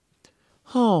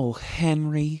Oh,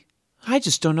 Henry, I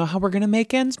just don't know how we're going to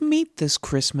make ends meet this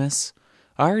Christmas.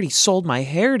 I already sold my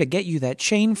hair to get you that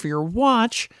chain for your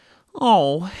watch.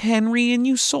 Oh, Henry, and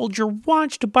you sold your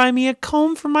watch to buy me a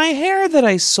comb for my hair that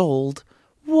I sold.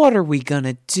 What are we going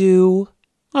to do?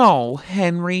 Oh,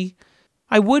 Henry,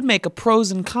 I would make a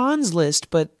pros and cons list,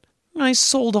 but I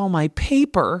sold all my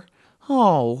paper.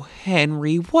 Oh,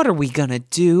 Henry, what are we going to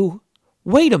do?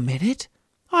 Wait a minute.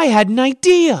 I had an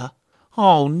idea.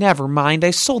 Oh, never mind.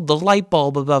 I sold the light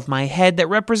bulb above my head that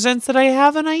represents that I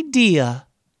have an idea.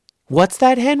 What's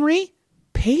that, Henry?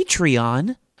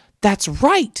 Patreon? That's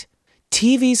right.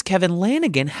 TV's Kevin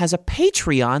Lanigan has a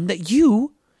Patreon that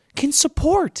you can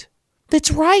support.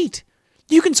 That's right.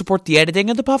 You can support the editing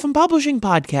of the Puffin Publishing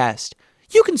podcast.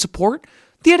 You can support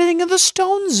the editing of the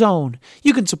Stone Zone.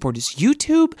 You can support his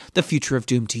YouTube, The Future of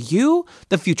Doom to You,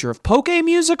 The Future of Poke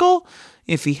Musical.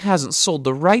 If he hasn't sold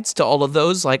the rights to all of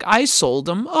those like I sold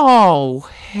them. Oh,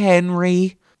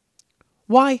 Henry.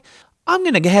 Why, I'm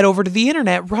going to head over to the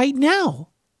internet right now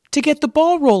to get the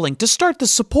ball rolling, to start the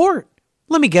support.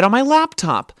 Let me get on my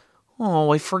laptop. Oh,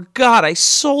 I forgot I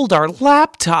sold our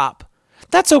laptop.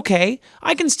 That's okay.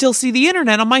 I can still see the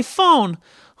internet on my phone.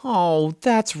 Oh,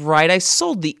 that's right. I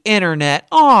sold the internet.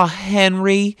 Aw,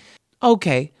 Henry.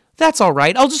 Okay, that's all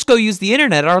right. I'll just go use the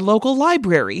internet at our local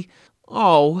library.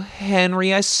 Oh,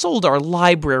 Henry, I sold our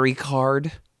library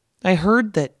card. I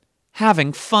heard that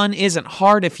having fun isn't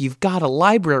hard if you've got a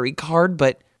library card,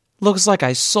 but looks like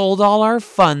I sold all our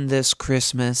fun this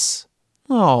Christmas.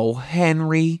 Oh,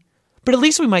 Henry. But at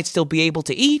least we might still be able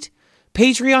to eat.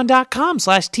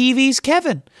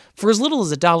 Patreon.com/TVsKevin. For as little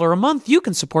as $1 a month, you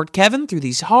can support Kevin through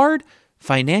these hard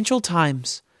financial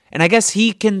times. And I guess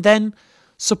he can then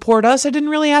support us. I didn't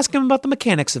really ask him about the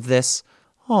mechanics of this.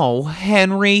 Oh,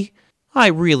 Henry, I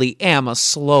really am a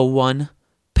slow one.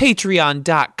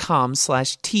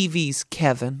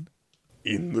 Patreon.com/TVsKevin.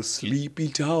 In the sleepy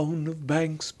town of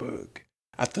Banksburg,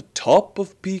 at the top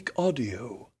of peak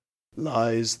audio,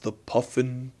 lies the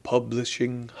Puffin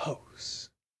Publishing House,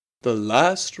 the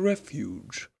last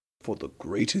refuge for the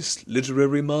greatest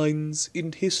literary minds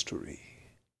in history.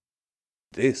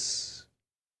 This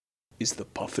is the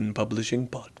Puffin Publishing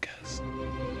Podcast.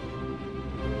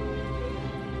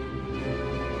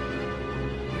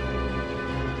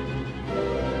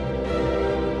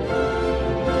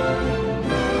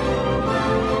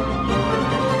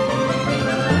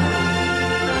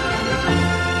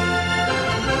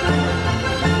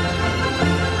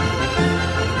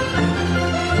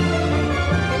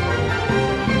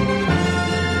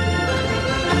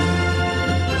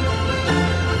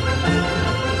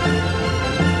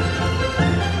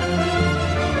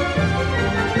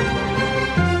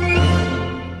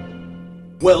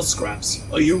 Well, Scraps,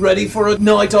 are you ready for a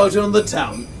night out on the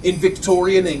town in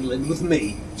Victorian England with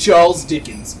me, Charles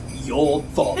Dickens, your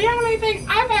father? The only thing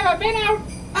I've ever been out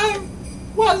of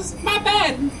was my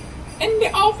bed in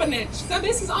the orphanage, so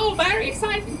this is all very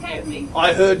exciting to me.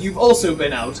 I heard you've also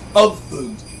been out of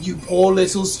food, you poor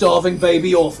little starving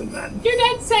baby orphan man. You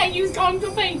did say you was going to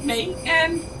feed me,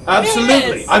 and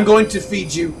Absolutely, yes. I'm going to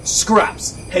feed you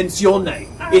Scraps, hence your name.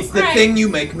 Oh, it's the great. thing you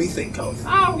make me think of.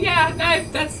 Oh yeah, no,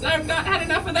 I've not had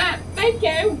enough of that. Thank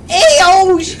you.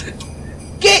 Eels!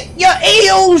 Get your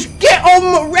eels! Get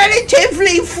them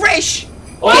relatively fresh!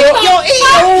 Get your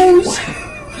eels!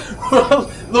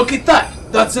 Well, look at that.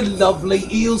 That's a lovely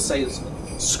eel salesman.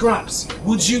 Scraps,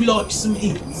 would you like some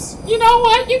eels? You know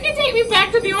what? You can take me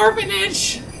back to the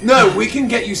orphanage. No, we can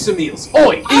get you some eels.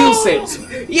 Oi, eel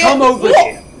salesman, Yeah, come over what?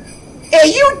 here. Are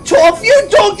you tough? You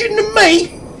talking to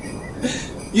me?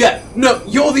 Yeah, no,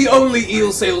 you're the only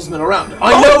eel salesman around.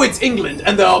 I know it's England,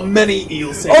 and there are many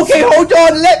eel salesmen. Okay, hold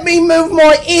on. Let me move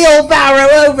my eel barrow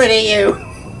over to you.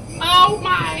 Oh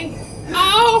my.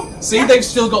 Oh. See, they've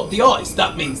still got the eyes.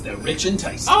 That means they're rich and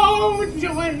tasty. Oh,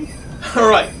 joy.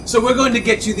 Alright, so we're going to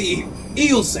get you the eel.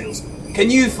 Eel salesman, can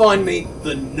you find me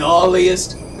the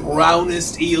gnarliest,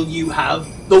 brownest eel you have?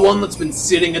 The one that's been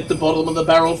sitting at the bottom of the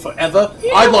barrel forever?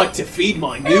 Yeah. I'd like to feed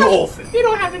my new orphan. You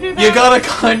don't have to do that. You gotta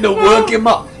kinda work him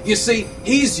up. You see,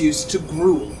 he's used to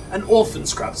gruel and orphan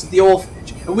scraps at the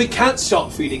orphanage, and we can't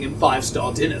start feeding him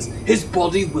 5-star dinners. His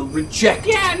body will reject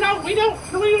it. Yeah, no, we don't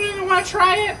even want to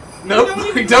try it. Nope,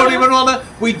 we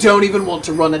don't even want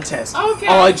to run a test. Okay.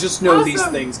 I just know Awesome. these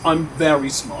things. I'm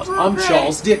very smart. Oh, I'm great.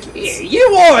 Charles Dickens. Yeah, you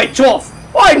are tough.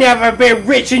 I never been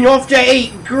rich enough to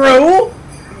eat gruel.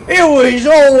 It was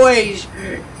always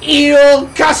eel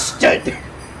custard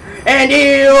and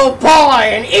eel pie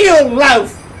and eel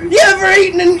loaf. You ever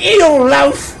eaten an eel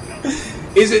loaf?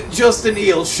 Is it just an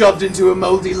eel shoved into a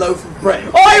mouldy loaf of bread?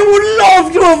 I would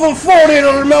love to have afforded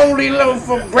a mouldy loaf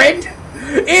of bread.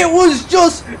 It was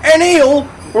just an eel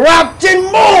wrapped in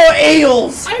more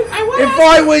eels. If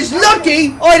I was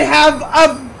lucky, I'd have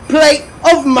a plate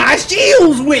of mashed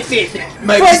eels with it.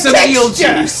 Maybe for some texture. eel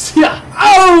juice. Yeah.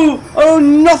 Oh,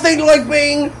 nothing like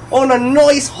being on a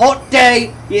nice hot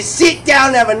day. You sit down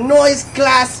and have a nice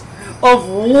glass of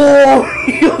warm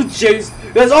eel juice,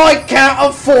 because I can't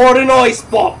afford an ice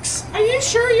box. Are you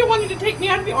sure you wanted to take me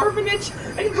out of the orphanage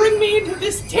and bring me into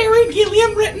this Terry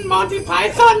Gilliam written Monty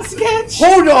Python sketch?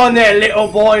 Hold on there, little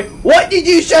boy. What did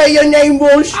you say your name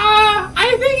was?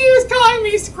 I think he was calling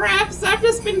me Scraps. I've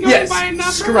just been going by a number.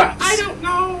 Scraps. I don't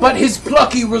know. But his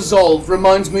plucky resolve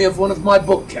reminds me of one of my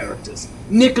book characters,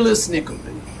 Nicholas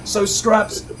Nickleby. So,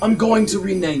 Scraps, I'm going to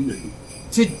rename you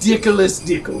to Dickolas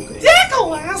Dickleby.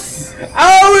 Nicholas!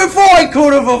 Oh, if I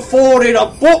could have afforded a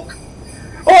book,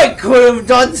 I could have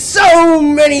done so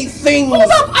many things. Hold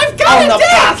up, I've got on a the dick!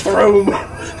 bathroom.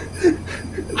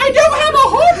 I don't have a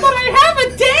home, but I have a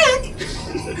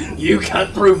dick! You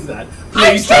can't prove that.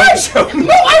 Please I don't can! show me.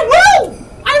 No, I will!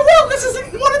 This is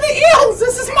one of the eels!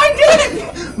 This is my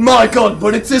dick! My God,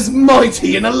 but it's as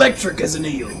mighty and electric as an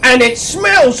eel. And it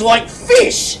smells like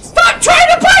fish. Stop trying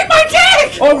to bite my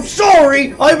dick! I'm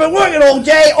sorry, I've been working all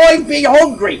day, I've been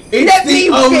hungry. It's the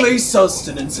only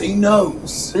sustenance he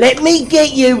knows. Let me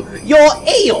get you your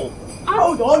eel.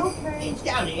 Hold on, it's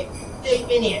down here, deep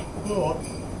in here.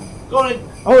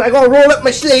 I gotta roll up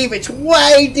my sleeve, it's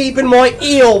way deep in my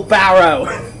eel barrow.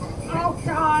 Oh,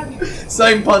 God.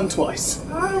 Same pun twice.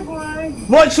 Oh, boy.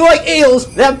 Much like eels,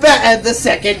 they're better the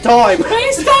second time.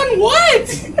 Based on what?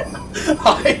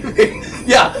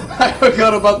 I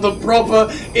forgot about the proper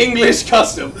English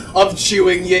custom of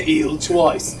chewing your eel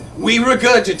twice. We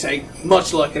regurgitate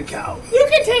much like a cow. You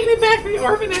can take me back to the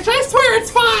orphanage. I swear it's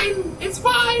fine. It's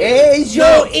fine. Here's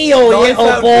your eel,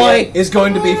 little boy. Is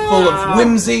going to be full of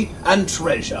whimsy and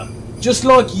treasure. Just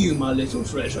like you, my little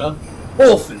treasure.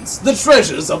 Orphans, the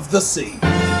treasures of the sea.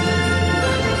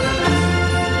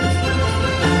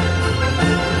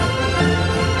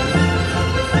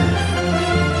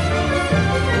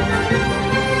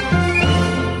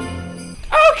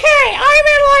 Okay, I'm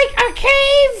in like a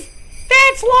cave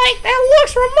that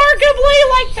looks remarkably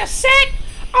like the set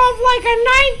of like a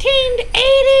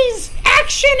 1980s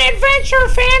action adventure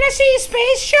fantasy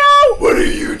space show. What are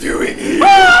you doing here?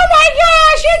 Oh my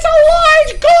gosh, it's a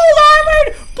large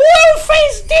gold-armored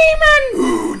blue-faced demon.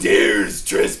 Who dares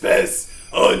trespass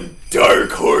on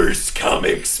Dark Horse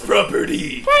Comics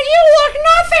property? But you look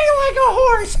nothing like a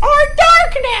horse or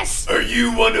darkness. Are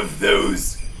you one of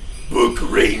those book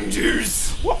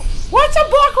rangers? What's a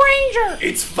book ranger?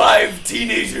 It's 5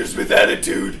 teenagers with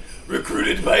attitude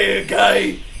recruited by a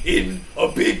guy in a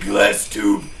big glass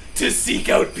tube to seek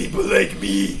out people like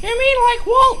me. You mean like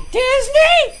Walt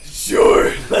Disney?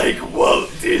 Sure, like Walt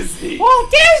Disney.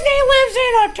 Walt Disney lives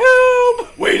in a tube.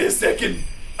 Wait a second.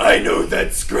 I know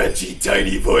that scratchy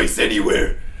tiny voice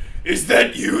anywhere. Is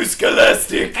that you,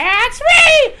 Scholastic? That's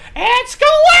me. It's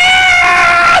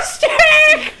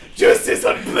Scholastic. Just as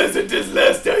unpleasant as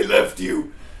last I left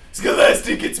you.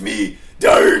 Scholastic, it's me,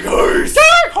 Dark Horse.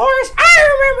 Dark Horse, I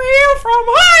remember you from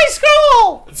high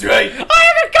school. That's right. I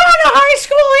haven't gone to high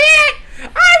school yet.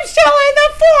 I'm still in the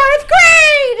 4th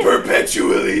grade.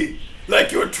 Perpetually.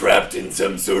 Like you're trapped in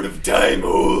some sort of time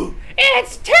hole.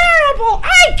 It's terrible.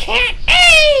 I can't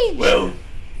age. Well,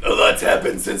 a lot's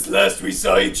happened since last we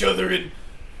saw each other in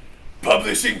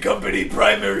publishing company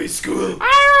primary school.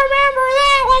 I remember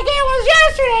that like it was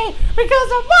yesterday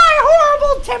because of my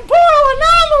horrible temporal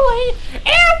anomaly.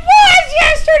 It was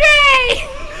yesterday!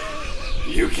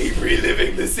 You keep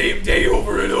reliving the same day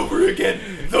over and over again,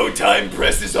 though time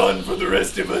presses on for the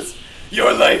rest of us.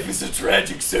 Your life is a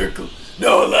tragic circle.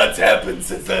 No, a lot's happened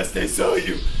since last I saw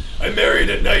you. I married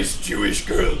a nice Jewish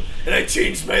girl, and I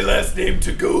changed my last name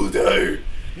to Goldar.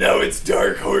 Now it's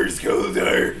Dark Horse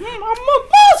Goldar.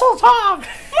 Mazel tov!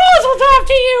 Mazel tov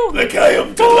to you!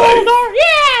 L'chaim to Goldar, life.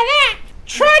 yeah, that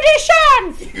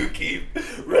tradition! You keep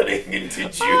running into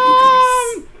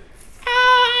Jews.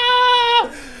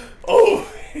 Oh.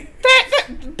 That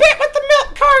bit with the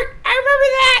milk cart, I remember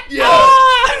that! Yeah.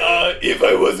 If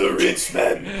I was a rich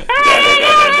man. Yeah,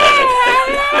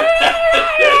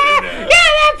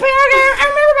 that part, I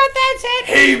remember about that set.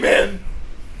 Hey, man.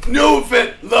 No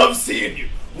offense. Love seeing you.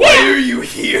 Why are you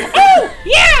here? Oh,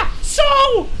 yeah,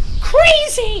 so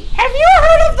crazy. Have you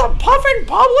heard of the Puffin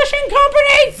Publishing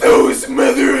Company? Those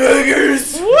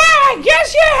motherfuckers. Well, I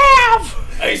guess you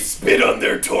have. I spit on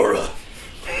their Torah.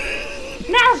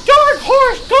 Now, Dark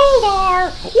Horse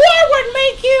Goldar, what would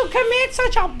make you commit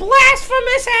such a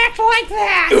blasphemous act like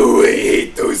that? Oh, I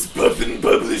hate those puffin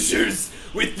publishers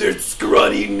with their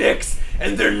scrawny necks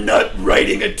and they're not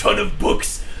writing a ton of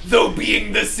books, though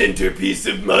being the centerpiece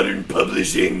of modern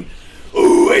publishing.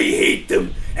 Oh, I hate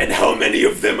them, and how many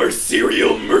of them are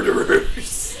serial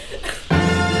murderers?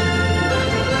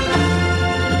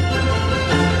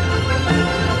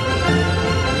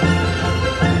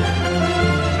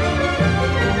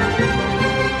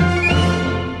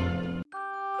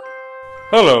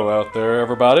 Hello out there,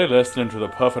 everybody listening to the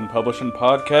Puffin Publishing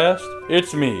Podcast.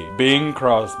 It's me, Bing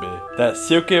Crosby, that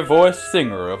silky-voiced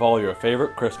singer of all your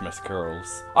favorite Christmas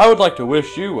carols. I would like to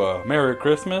wish you a Merry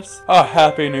Christmas, a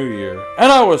Happy New Year, and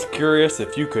I was curious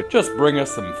if you could just bring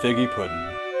us some figgy pudding.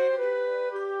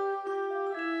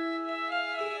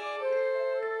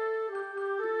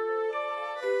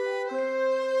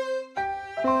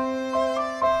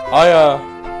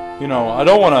 I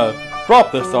don't want to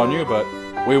drop this on you, but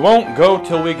we won't go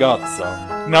till we got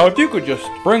some. Now, if you could just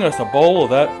bring us a bowl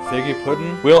of that figgy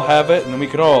pudding, we'll have it, and then we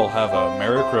can all have a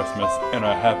Merry Christmas and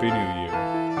a Happy New Year.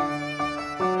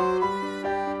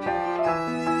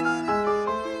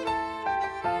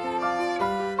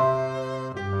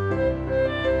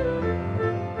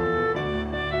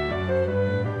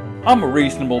 I'm a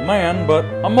reasonable man, but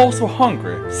I'm also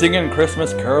hungry. Singing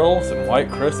Christmas carols and White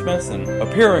Christmas and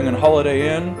appearing in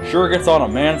Holiday Inn sure gets on a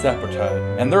man's appetite.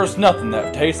 And there's nothing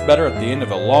that tastes better at the end of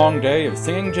a long day of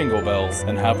singing Jingle Bells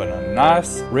than having a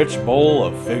nice, rich bowl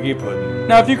of figgy pudding.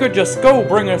 Now, if you could just go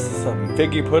bring us some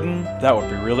figgy pudding, that would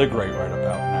be really great right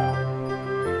about now.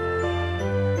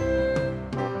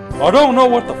 I don't know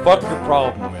what the fuck your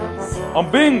problem is. I'm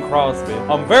Bing Crosby.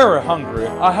 I'm very hungry.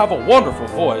 I have a wonderful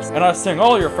voice, and I sing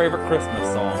all your favorite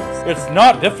Christmas songs. It's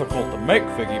not difficult to make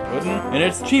figgy pudding, and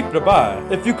it's cheap to buy.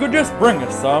 If you could just bring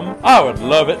us some, I would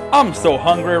love it. I'm so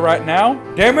hungry right now.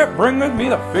 Damn it, bring me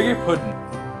the figgy pudding.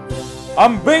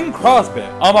 I'm Bing Crosby.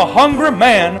 I'm a hungry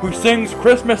man who sings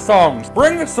Christmas songs.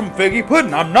 Bring us some figgy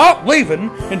pudding. I'm not leaving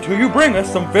until you bring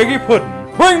us some figgy pudding.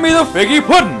 Bring me the figgy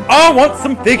pudding. I want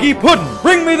some figgy pudding.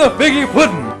 Bring me the figgy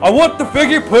pudding. I want the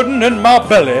figgy pudding in my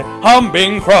belly. I'm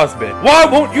Bing Crosby. Why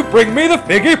won't you bring me the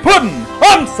figgy pudding?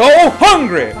 I'm so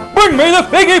hungry. Bring me the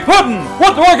figgy pudding.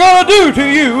 What do I gotta do to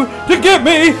you to give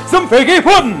me some figgy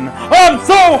pudding? I'm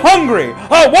so hungry.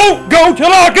 I won't go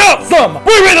till I got some.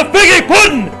 Bring me the figgy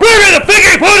pudding. Bring me the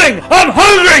figgy pudding. I'm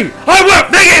hungry. I want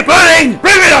figgy pudding.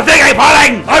 Bring me the figgy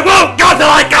pudding. I won't go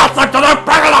till I got some. Till I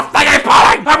bring me the figgy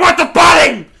pudding. I want the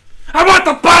pudding. I want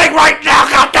the pudding right now.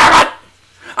 God damn it.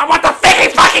 I want the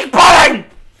figgy fucking pudding.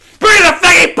 Bring me the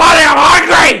figgy pudding. I'm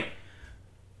hungry.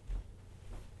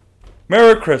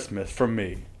 Merry Christmas from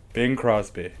me, Bing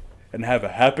Crosby, and have a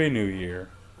Happy New Year.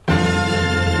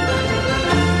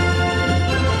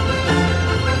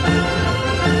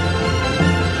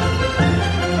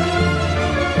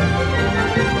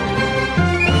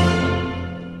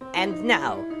 And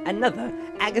now, another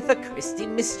Agatha Christie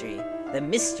mystery. The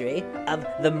mystery of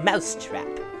the mousetrap.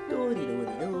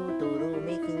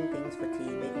 Making things for tea,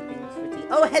 making things for tea.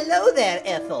 Oh, hello there,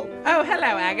 Ethel. Oh,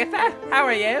 hello, Agatha. How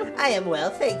are you? I am well,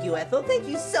 thank you, Ethel. Thank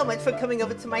you so much for coming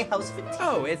over to my house for tea.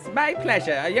 Oh, it's my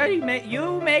pleasure.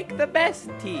 You make the best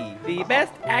tea. The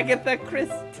best Agatha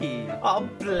Christie. Oh,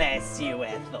 bless you,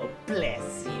 Ethel.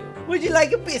 Bless you. Would you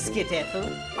like a biscuit, Ethel?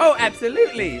 Oh,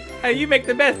 absolutely. You make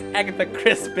the best Agatha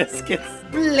Crisp biscuits.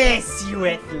 Bless you,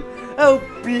 Ethel. Oh,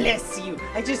 bless you.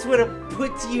 I just want to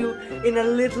put you in a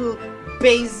little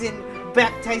basin,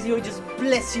 baptize you, and just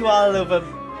bless you all over.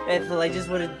 Ethel, I just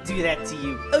want to do that to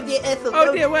you. Oh, dear, Ethel.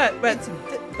 Oh, dear, what?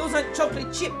 Those aren't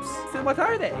chocolate chips. So what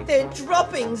are they? They're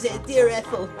droppings, dear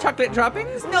Ethel. Chocolate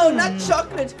droppings? No, not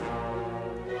chocolate.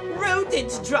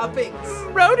 Rodent droppings.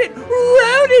 Rodent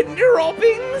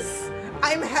droppings?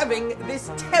 I'm having this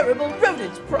terrible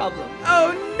rodent problem.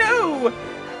 Oh, no.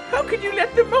 How could you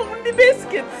let them own the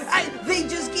biscuits? They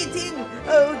just get in.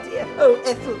 Oh, dear. Oh,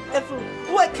 Ethel,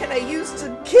 what can I use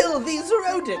to kill these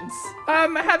rodents?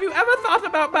 Have you ever thought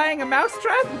about buying a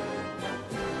mousetrap?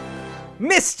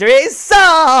 Mystery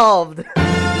solved!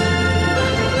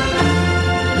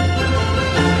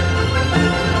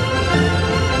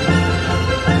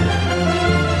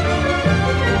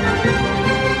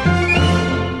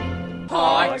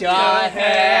 Hark the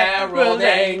herald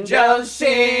angels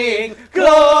sing,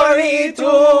 glory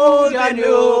to the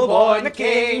newborn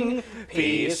King.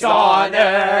 Peace on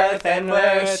earth and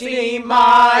mercy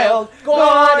mild,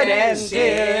 God and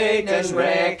Satan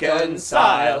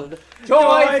reconciled.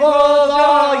 Joyful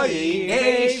all ye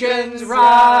nations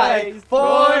rise,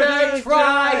 for the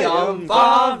triumph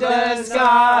of the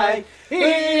sky.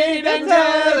 In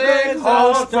angelic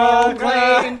host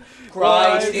proclaim,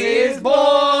 Christ is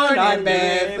born in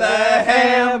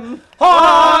Bethlehem.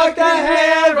 Hark the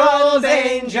herald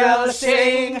angels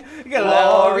sing, glory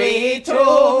Glory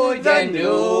to the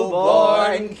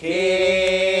newborn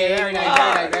King.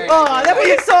 Oh, that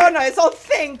was so nice. Oh,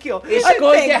 thank you. It's I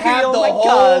good thank to have you, the my whole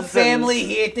cousins. family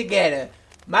here together.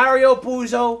 Mario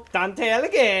Puzo. Dante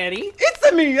Alighieri.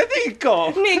 It's me,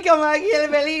 Nico. Nico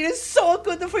Machiavelli, it is so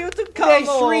good for you to come There's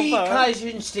three over.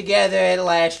 cousins together at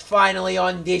last, finally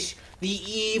on this, the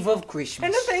eve of Christmas.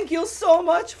 And thank you so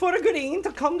much for agreeing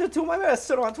to come to my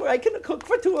restaurant where I can cook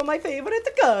for two of my favorite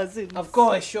cousins. Of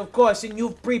course, and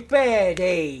you've prepared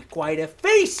quite a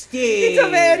feast here. It's a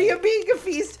very big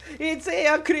feast. It's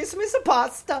a Christmas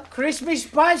pasta. Christmas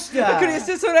pasta. A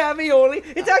Christmas ravioli.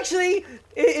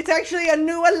 It's actually a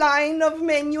new line of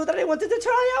menu that I wanted to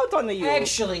try out on you.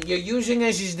 Excellent. You're using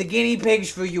us as the guinea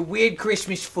pigs for your weird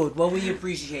Christmas food. Well, we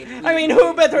appreciate it. I mean,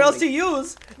 who better else to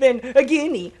use than a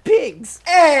guinea pigs?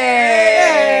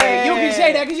 Hey! You can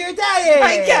say that because you're Italian.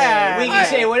 I can. We can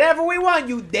say whatever we want,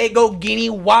 you dago guinea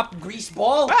wop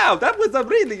greaseball. Wow, that was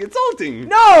really insulting.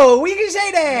 No, we can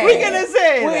say that. We're gonna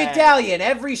say We're that. Italian.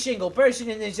 Every single person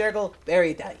in this circle,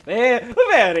 very Italian.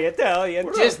 Very Italian.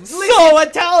 Just so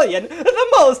Italian. The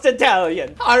most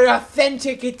Italian. Our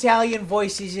authentic Italian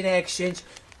voices and accents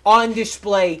on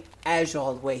display as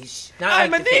always. Not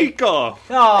I'm like a the fake- Nico.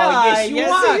 Oh, yes, you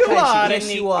are, you cousin. are, Yes,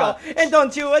 you Nico. are. And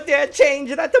don't you dare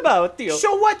change that about you.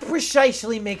 So what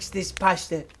precisely makes this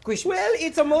pasta Christmas? Well,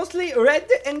 it's a mostly red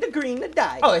and green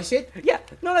dye. Oh, is it? Yeah,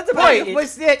 no, that's about Wait, it.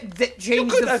 was that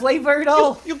changed the flavor at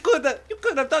all? You could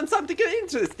have done something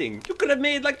interesting. You could have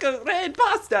made like a red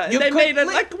pasta, and You they could- made it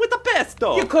like with a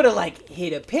pesto. You could have like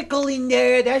hit a pickle in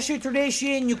there. That's your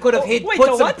tradition. You could have wait, put the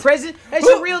some what? present. That's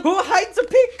a real Who hides a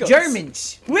pickle?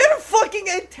 Germans. We're fucking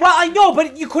Italian. Well, I know,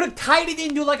 but you could have tied it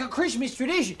into like a Christmas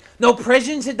tradition. No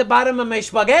presents at the bottom of my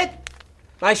spaghetti,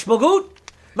 my spagoot,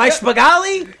 my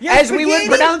spagali, as we would spaghetti.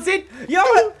 pronounce it.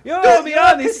 To be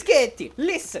honest- Pischetti,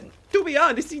 listen. To be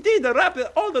honest, he did wrap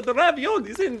all of the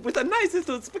raviolis in with a nice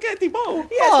little spaghetti bowl.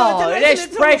 Yes, Oh, it's a nice that's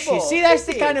little precious. bowl. See, that's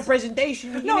It the kind is. of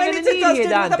presentation you're No, and gonna it's a need here, dusted with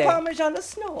a Dante. Parmesan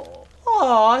snow.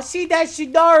 Oh, see, that's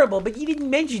adorable, but you didn't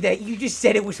mention that. You just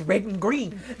said it was red and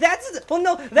green. That's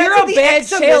no. That's You're a the bad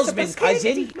extra salesman, biscuit.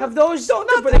 cousin. Have those Don't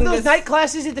bring those this- night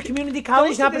classes at the community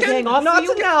college not been paying off Not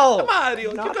for you? now.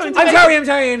 Mario, you're going I'm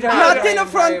sorry. Not in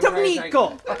front of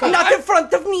Nico. Not in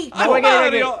front of Nico. No, I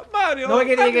get it. Mario. No, I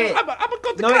get it. I'm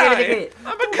going to No, I cry. get it.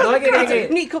 I'm No, I get going to it.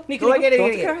 cry. Nico, No, I get it.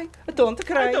 don't cry. Don't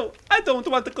cry. I don't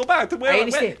want to go back to where I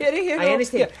understand. Here, I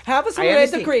understand. Here, have some I red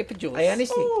understand. grape juice. I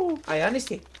understand. Oh. I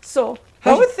understand. So,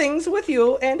 how are things with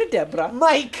you and Deborah?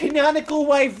 My canonical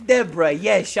wife, Deborah.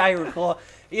 Yes, I recall.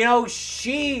 You know,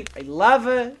 I love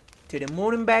her to the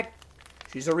moon and back.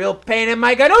 She's a real pain in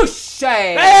my ganoush.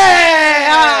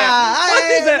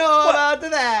 What is it? know about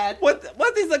that.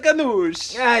 What is a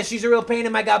ganoush? She's a real pain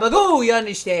in my gabagoo, you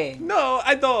understand? No,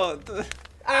 I don't.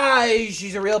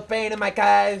 She's a real pain in my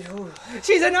car.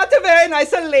 She's not a very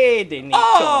nice lady, Nico.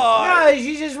 Oh,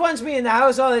 She just wants me in the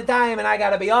house all the time, and I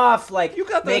gotta be off, like, You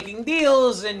got the- making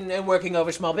deals and working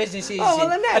over small businesses Oh,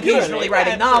 well, and naturally, occasionally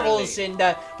writing naturally. novels and,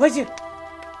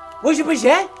 what's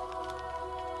that?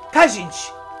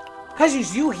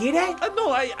 Cousins, do you hear that?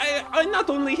 no, I not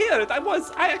only hear it.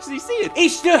 I actually see it.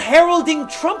 It's the heralding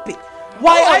trumpet.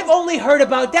 Why, Oh. I've only heard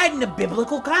about that in a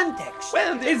biblical context.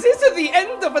 Well, Is this at the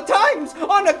end of times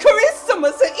on a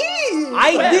Christmas Eve?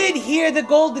 I did hear the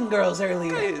Golden Girls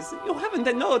earlier. guys, you haven't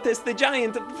noticed the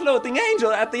giant floating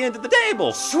angel at the end of the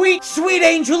table. Sweet, sweet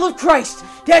angel of Christ.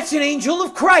 That's an angel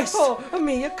of Christ. Oh,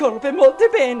 mia colpe molto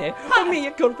bene. Oh,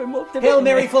 mia colpe molto bene. Hail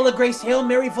Mary, full of grace. Hail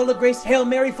Mary, full of grace. Hail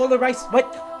Mary, full of rice. What?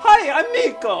 Hi, I'm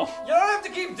Nico. You don't have to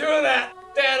keep doing that.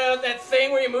 That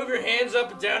thing where you move your hands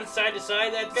up and down, side to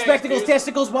side. That guy's Spectacles, confused.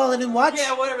 testicles, wallet, and watch?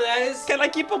 Yeah, whatever that is. Can I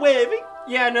keep a waving?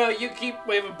 Yeah, no, you keep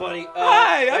waving, buddy.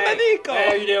 Hi, I'm hey, Nico. Hey,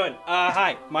 how you doing?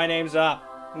 Hi, my name's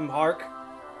Hark.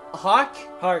 Hark?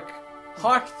 Hark.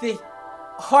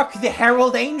 Hark the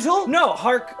herald angel? No,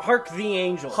 Hark the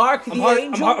angel. Hark the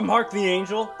angel? I'm Hark the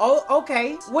angel. Oh,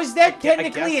 okay. Was that I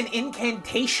technically guess. an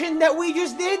incantation that we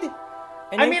just did?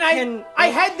 And I you mean, can- I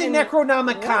had the can-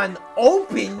 Necronomicon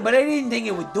open, but I didn't think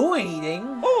it would do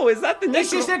anything. Oh, is that the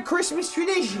It's just a Christmas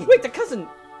tradition. Wait, the cousin,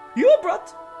 you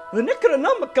brought the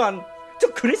Necronomicon to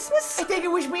Christmas? I think it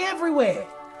was me everywhere.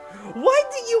 Why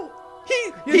do you...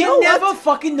 You You know never what?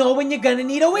 fucking know when you're gonna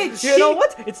need a witch. You know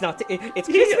what? It's not. It's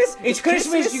Christmas. It's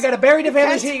Christmas. You gotta bury the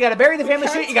family shit. You gotta bury the family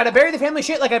shit. You gotta bury the family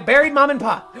shit like I buried mom and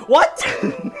pop. What?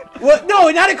 What? No,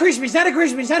 not at Christmas. Not at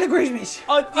Christmas. Not at Christmas.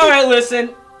 All right,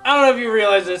 listen. I don't know if you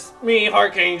realize this. Me,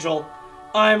 Hark Angel,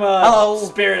 I'm Hello.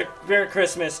 Spirit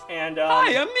Christmas, and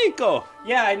Hi, I'm Nico.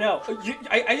 yeah, I know.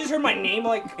 I just heard my name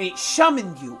like It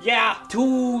summoned you yeah.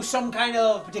 to some kind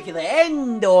of particular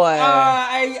end, or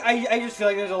I just feel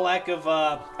like there's a lack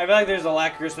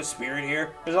of Christmas spirit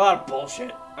here. There's a lot of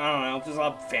bullshit. I don't know. There's a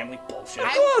lot of family bullshit. Of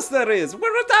course there is.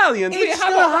 We're Italians. We it's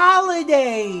have the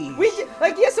holiday.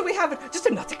 So we have just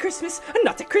a not at Christmas, never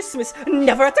at the Christmas.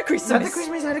 Not a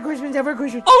Christmas, never a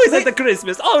Christmas. always at the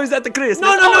Christmas. Always at the Christmas.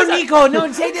 No, Nico, no,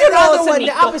 say the other one,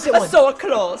 the opposite one. So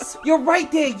close. You're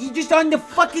right there. You're just on the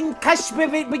fucking cusp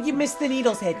of it, but you missed the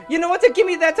needle's head. You know what? Give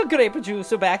me that grape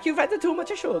juice back. You've had too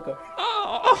much sugar.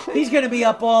 He's gonna be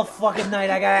up all fucking night.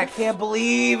 I can't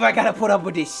believe I gotta put up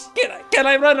with this. Can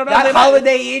I run around? That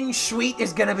Holiday Inn suite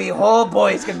is gonna be, oh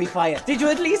boy, it's gonna be fire. Did you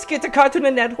at least get the Cartoon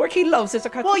Network? He loves it.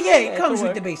 Well, yeah, it comes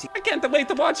with the basic. I can't wait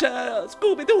to watch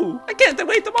Scooby-Doo. I can't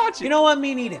wait to watch it. You know what?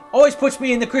 Me neither. Always puts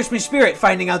me in the Christmas spirit,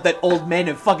 finding out that old men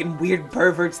are fucking weird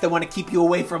perverts that want to keep you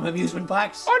away from amusement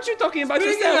parks. Aren't you talking about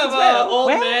Speaking yourself of as well? old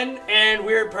Well? men and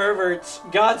weird perverts,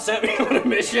 God sent me on a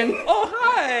mission. Oh,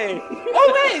 hi.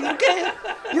 Oh, wait. Okay.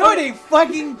 You're the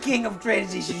fucking king of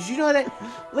transitions. You know that?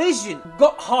 Listen,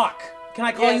 go Hawk. Can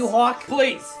I call Yes, you Hawk?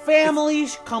 please.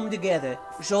 Families come together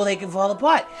so they can fall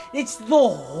apart. It's the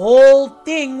whole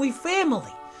thing with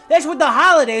family. That's what the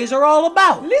holidays are all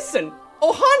about. Listen,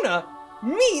 Ohana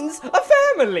means a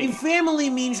family. And family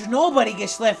means nobody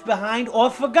gets left behind or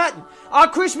forgotten. Our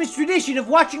Christmas tradition of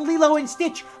watching Lilo and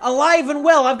Stitch alive and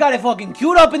well. I've got it fucking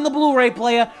queued up in the Blu-ray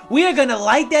player. We are gonna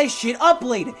light that shit up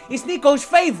later. It's Nico's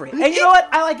favorite. And you know what?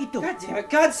 I like it too. God damn it.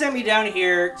 God sent me down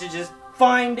here to just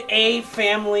find a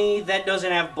family that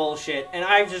doesn't have bullshit. And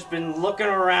I've just been looking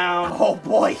around. Oh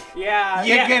boy. Yeah.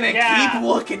 You're yeah, gonna yeah. keep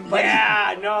looking, buddy.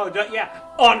 Yeah, no, yeah.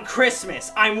 On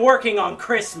Christmas. I'm working on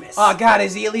Christmas. Oh God,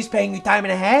 is he at least paying you time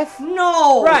and a half?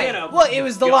 No! Right. You know, Well, it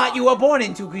was the God. lot you were born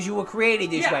into because you were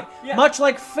created this Yeah, way. yeah. Much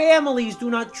like families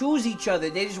do not choose each other.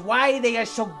 That is why they are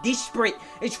so disparate.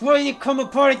 It's why they come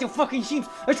apart at the fucking seams.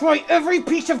 That's why every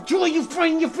piece of joy you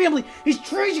find in your family is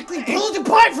tragically pulled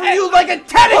apart from you like a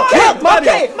tattered kid.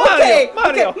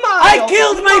 Mario. I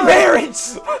killed my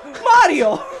parents.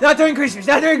 Mario. Not during Christmas.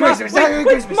 Not during Christmas. Not during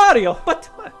Christmas. Mario. But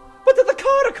the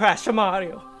car crash,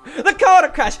 Mario. The car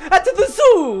crash at the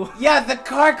zoo. Yeah, the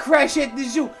car crash at the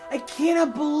zoo. I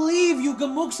cannot believe you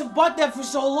gamooks have bought that for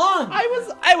so long. I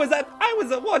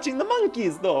was watching the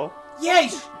monkeys though.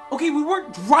 Yes. Okay, we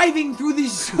weren't driving through the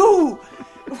zoo.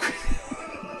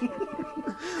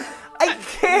 I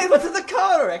can't. But the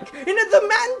car wreck in the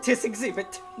mantis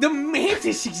exhibit. The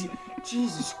mantis exhibit.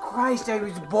 Jesus Christ, I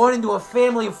was born into a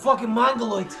family of fucking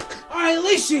mongoloids. Alright,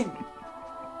 listen.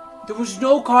 There was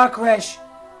no car crash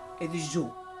at the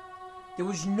zoo. There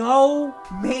was no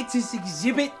mantis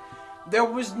exhibit. There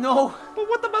was no... But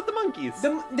what about the monkeys?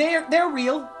 They're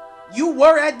real. You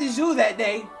were at the zoo that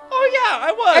day. Oh yeah,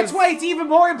 I was. That's why it's even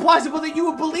more implausible that you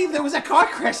would believe there was a car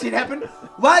crash that happened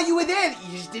while you were there.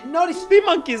 You just didn't notice. The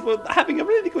monkeys were having a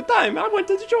really good time. I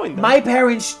wanted to join them. My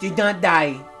parents did not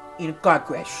die in a car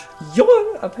crash.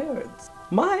 Your parents.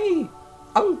 My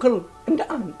uncle and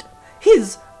aunt.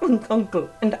 His uncle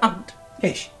and aunt.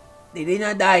 Yes, they did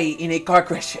not die in a car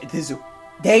crash at the zoo.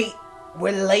 They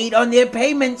were late on their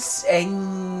payments,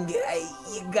 and you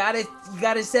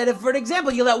gotta set it for an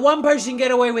example. You let one person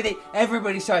get away with it,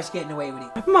 everybody starts getting away with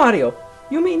it. Mario,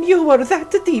 you mean you were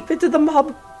that deep into the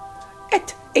mob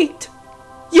at 8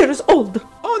 years old?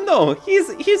 Oh no,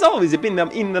 he's always been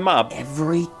in the mob.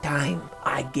 Every time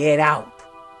I get out,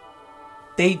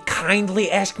 they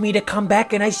kindly ask me to come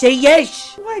back, and I say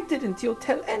yes. Why didn't you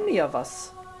tell any of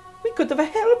us? We could have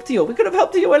helped you. We could have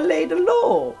helped you and laid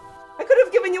low. I could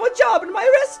have given you a job in my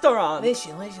restaurant.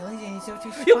 Listen. It's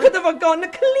You fine. could have gone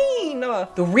clean.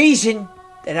 The reason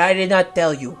that I did not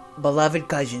tell you, beloved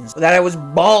cousins, that I was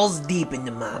balls deep in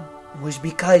the mob was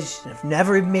because, and I've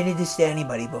never admitted this to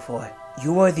anybody before,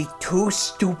 you are the two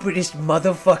stupidest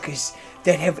motherfuckers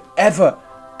that have ever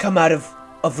come out of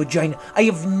a vagina. I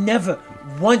have never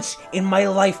once in my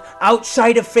life,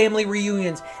 outside of family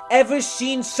reunions, ever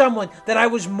seen someone that I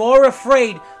was more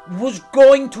afraid was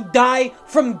going to die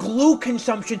from glue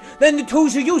consumption than the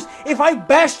twos who used. If I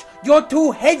bashed your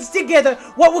two heads together,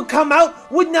 what would come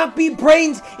out would not be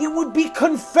brains, it would be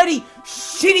confetti.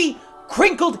 Shitty,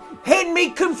 crinkled,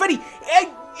 handmade confetti. And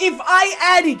if I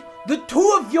added the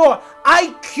two of your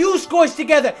IQ scores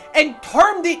together and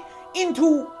turned it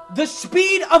into the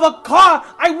speed of a car,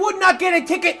 I would not get a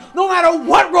ticket no matter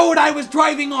what road I was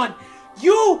driving on.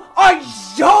 You are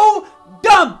so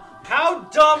dumb. How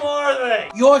dumb are they?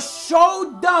 You're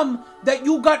so dumb that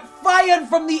you got fired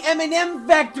from the M&M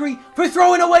factory for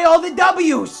throwing away all the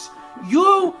W's.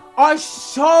 You are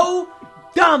so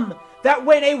dumb that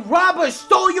when a robber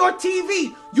stole your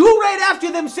TV, you ran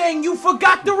after them saying you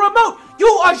forgot the remote. You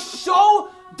are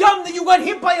so dumb that you got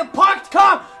hit by a parked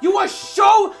car. You are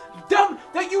so dumb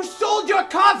that you sold your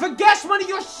car for gas money.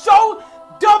 You're so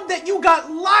dumb that you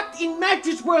got locked in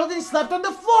Mattress World and slept on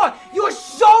the floor. You're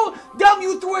so dumb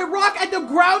you threw a rock at the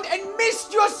ground and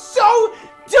missed. You're so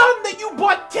dumb that you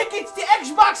bought tickets to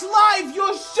Xbox Live.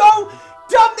 You're so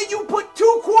dumb that you put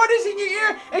 2 quarters in your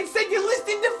ear and said you're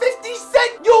listening to 50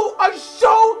 Cent. You are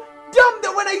so dumb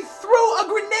that when I threw a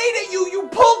grenade at you, you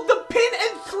pulled the pin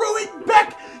and threw it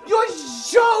back. You're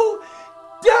so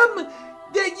dumb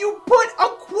that you put a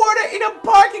quarter in a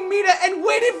parking meter and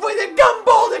waited for the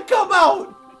gumball to come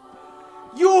out.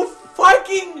 You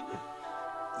fucking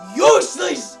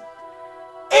useless,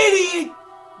 idiot,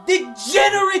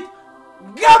 degenerate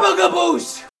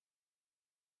gabagaboos.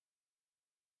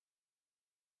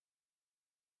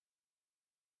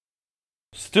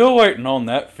 Still waiting on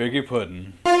that figgy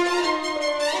pudding.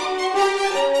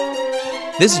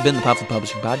 This has been the Puffin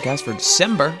Publishing Podcast for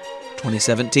December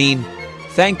 2017.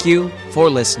 Thank you for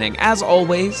listening. As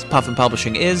always, Puffin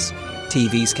Publishing is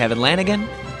TV's Kevin Lanigan,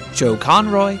 Joe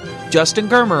Conroy, Justin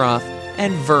Germeroth,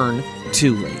 and Vern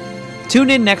Tooley. Tune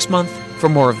in next month for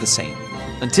more of the same.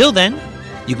 Until then,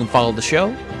 you can follow the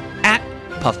show at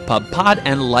PuffPubPod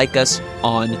and like us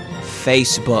on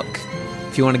Facebook.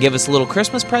 If you want to give us a little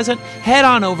Christmas present, head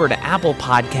on over to Apple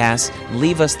Podcasts and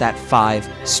leave us that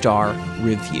 5-star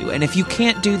review. And if you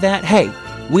can't do that, hey,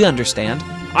 we understand.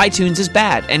 iTunes is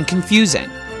bad and confusing.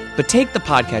 But take the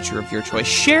podcatcher of your choice.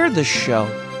 Share the show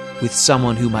with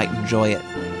someone who might enjoy it.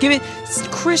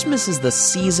 Christmas is the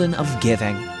season of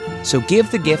giving. So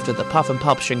give the gift of the Puffin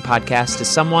Publishing Podcast to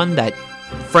someone that,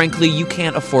 frankly, you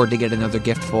can't afford to get another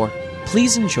gift for.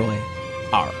 Please enjoy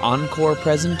our encore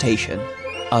presentation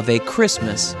of A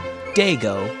Christmas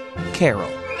Dago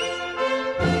Carol.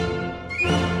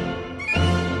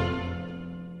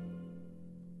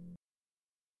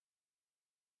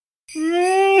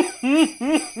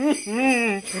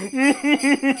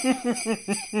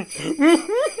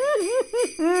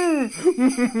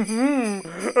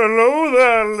 Hello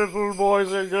there, little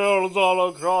boys and girls all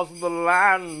across the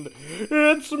land.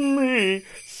 It's me,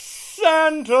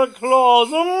 Santa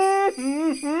Claus.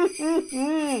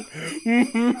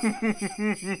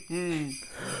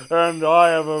 And I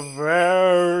have a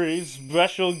very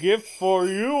special gift for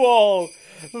you all.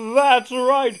 That's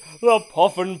right, the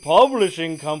Puffin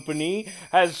Publishing Company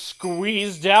has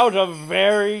squeezed out a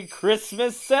very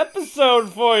Christmas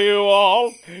episode for you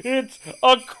all. It's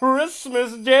A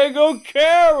Christmas Dago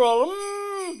Carol.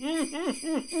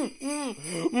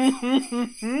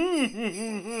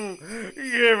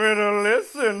 Give it a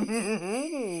listen.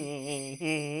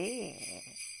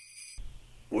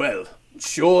 Well, it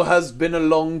sure has been a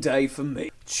long day for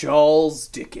me. Charles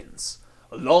Dickens.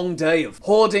 A long day of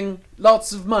hoarding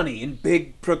lots of money in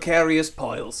big, precarious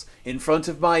piles in front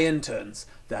of my interns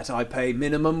that I pay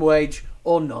minimum wage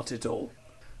or not at all.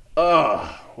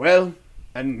 Well,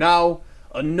 and now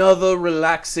another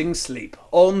relaxing sleep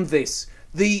on this,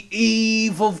 the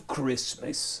eve of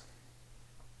Christmas.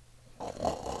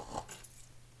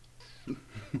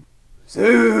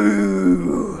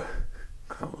 Zoo!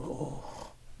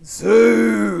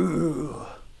 Zoo!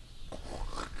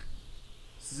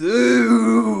 Zoo!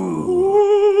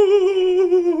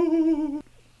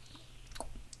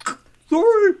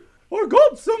 Sorry, I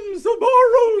got some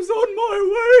Sbarros on my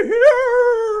way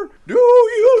here. Do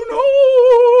you know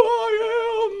who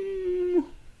I am?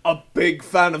 A big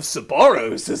fan of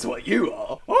Sbarros is what you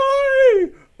are. I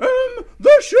am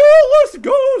the shoeless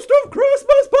ghost of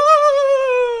Christmas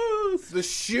past. The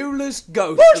shoeless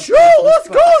ghost. The shoeless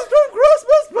ghost of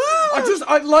Christmas past.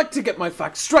 I'd like to get my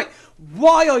facts straight.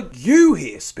 Why are you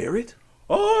here, Spirit?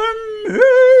 I'm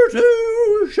here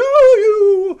to show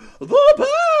you the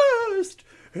past.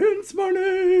 Hence my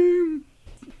name.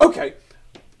 Okay.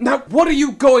 Now, what are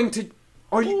you going to?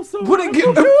 Are you? Also, What are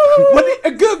you?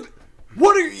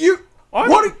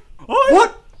 I'm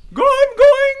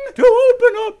going to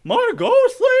open up my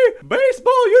ghostly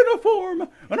baseball uniform, and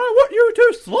I want you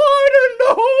to slide into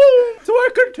home so I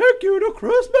can take you to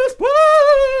Christmas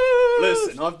past.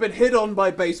 Listen, I've been hit on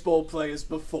by baseball players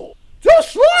before.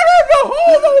 Just slide into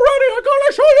home already. I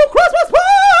gotta show you Christmas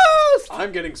past.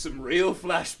 I'm getting some real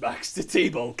flashbacks to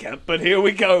T-ball camp, but here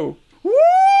we go. Woo!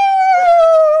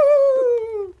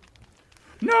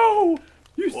 Now,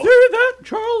 you see that,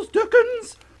 Charles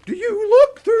Dickens? Do you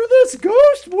look through this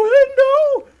ghost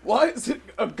window? Why is it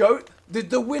a ghost?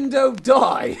 Did the window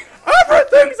die?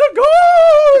 Everything's a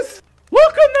ghost!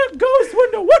 Look in that ghost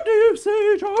window. What do you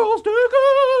see, Charles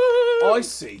Dickens? I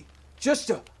see just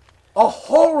a A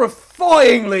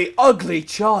horrifyingly ugly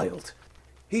child.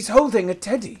 He's holding a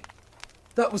teddy.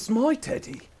 That was my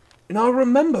teddy. And I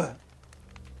remember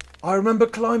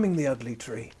climbing the ugly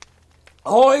tree.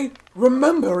 I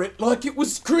remember it like it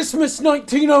was Christmas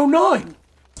 1909.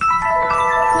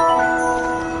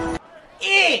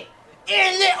 Here,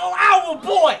 little owl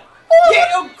boy!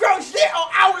 Little gross little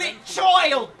owlet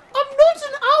child! I'm not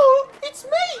an owl, it's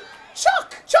me,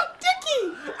 Chuck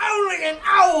Dickey. Only an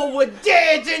owl would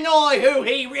dare deny who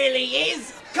he really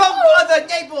is! Come other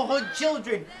neighborhood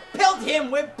children, pelt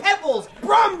him with pebbles!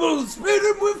 Brambles! Hit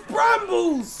him with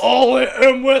brambles! I'll hit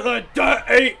him with a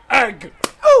dirty egg.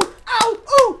 Ooh! Ow!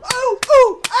 Ooh! Ooh!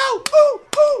 Ooh! Ow! Ooh!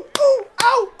 Ooh! Ooh!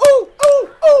 Ow! Ooh! Ooh!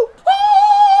 Ooh!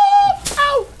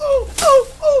 Ow! Ooh! Ooh!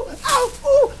 Ooh! Ow!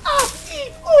 Ooh! Ow!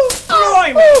 Ee! Ooh!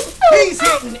 Blimey! He's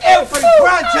hitting every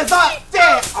branch of that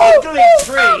there ugly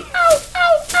tree! Ow,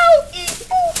 ow, ow,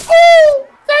 ooh, ooh.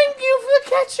 Thank you for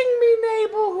catching me,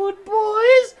 neighborhood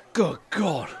boys. Good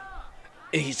God,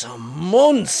 he's a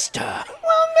monster!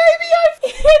 Well, maybe I've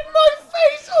hit my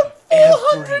face on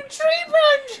 400 tree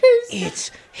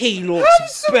branches. He Have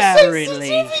looks some barely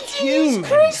sensitivity. human. It's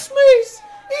Christmas.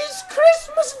 It's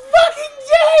Christmas fucking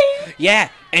day. Yeah,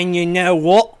 and you know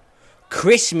what?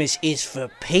 Christmas is for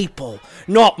people,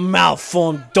 not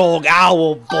malformed dog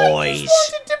owl boys. I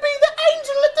just wanted to be the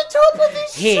angel at the top of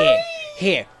this tree.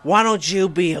 Here, why don't you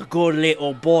be a good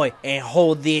little boy and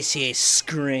hold this here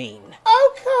screen?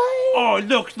 Okay. Oh,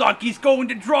 looks like he's going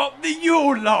to drop the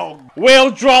Yule log.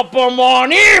 We'll drop 'em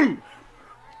on him!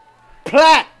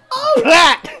 Plat!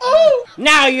 Plat! Oh.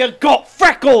 Now you got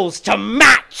freckles to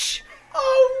match!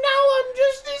 Oh, now I'm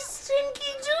just this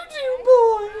stinky doo-doo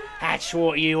boy. That's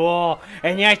what you are,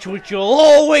 and that's what you'll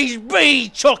always be,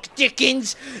 Chuck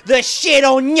Dickens. The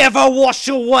shit'll never wash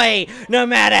away, no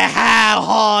matter how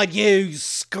hard you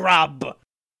scrub.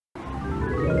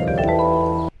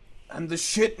 And the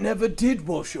shit never did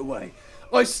wash away.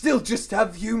 I still just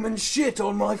have human shit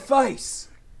on my face.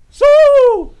 So,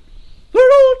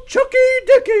 little Chucky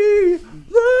Dicky,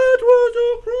 that was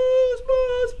a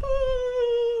Christmas pie.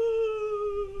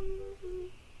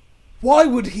 Why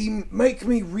would he make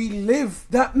me relive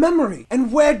that memory?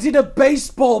 And where did a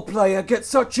baseball player get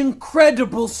such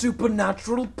incredible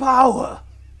supernatural power?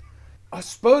 I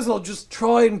suppose I'll just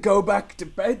try and go back to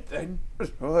bed then.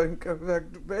 Try and go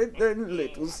back to bed then,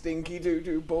 little stinky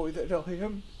doo-doo boy that I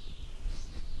am.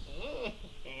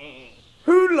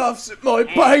 Who laughs at my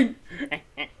pain?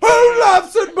 Who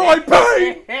laughs at my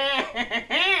pain?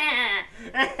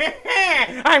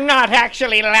 I'm not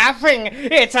actually laughing.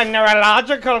 It's a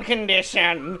neurological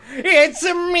condition. It's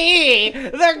me,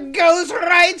 the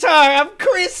ghostwriter of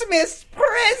Christmas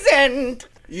Present.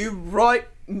 You right,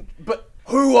 but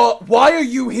why are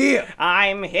you here?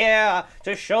 I'm here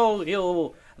to show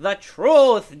you the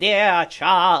truth, dear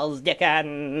Charles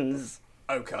Dickens.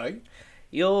 Okay.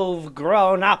 You've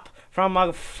grown up from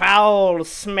a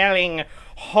foul-smelling,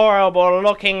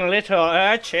 horrible-looking little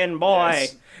urchin boy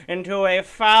Yes. into a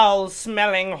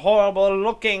foul-smelling,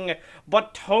 horrible-looking,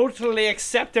 but totally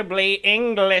acceptably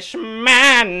English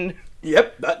man.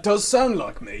 Yep, that does sound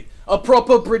like me. A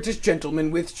proper British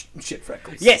gentleman with shit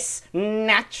freckles. Yes,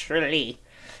 naturally.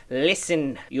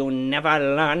 Listen, you never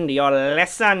learned your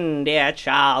lesson, dear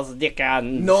Charles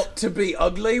Dickens. Not to be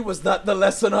ugly? Was that the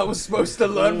lesson I was supposed to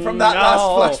learn from that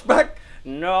last flashback?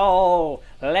 No,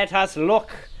 let us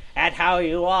look at how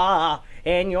you are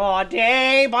in your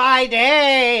day by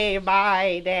day,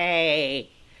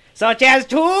 such as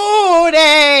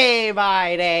today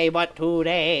by day, but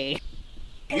today.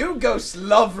 You ghosts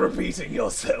love repeating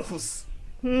yourselves.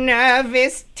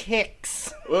 Nervous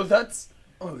ticks. Well, that's...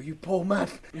 Oh, you poor man.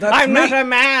 That's I'm me. not a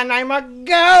man, I'm a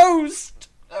ghost.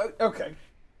 Okay.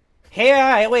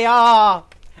 Here we are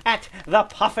at the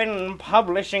Puffin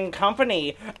Publishing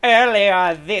Company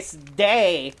earlier this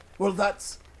day. Well,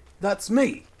 that's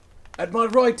me. At my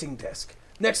writing desk,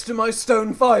 next to my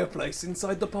stone fireplace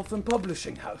inside the Puffin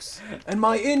Publishing House. And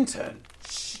my intern,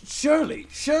 Shirley.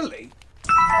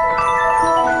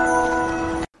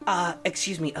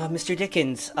 Excuse me, Mr.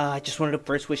 Dickens. I just wanted to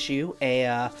first wish you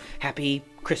a, happy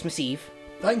Christmas Eve.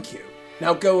 Thank you.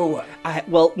 Now go away.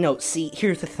 Well, no, see,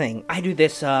 here's the thing. I do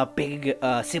this, big,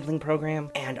 sibling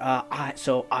program, and,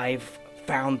 I've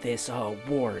found this,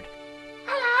 ward.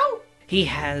 Hello? He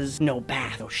has no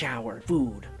bath, no shower,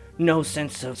 food, no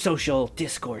sense of social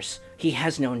discourse. He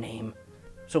has no name.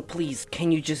 So please,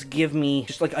 can you just give me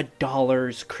just like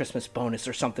 $1 Christmas bonus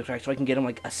or something, right? So I can get him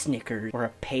like a Snickers or a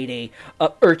Payday,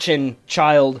 urchin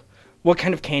child. What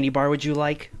kind of candy bar would you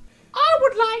like? I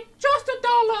would like just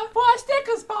 $1 for a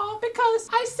Snickers bar because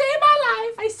I see my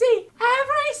life. I see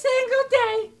every single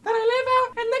day that I live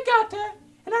out in the gutter,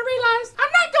 and I realize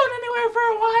I'm not going anywhere for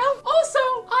a while. Also,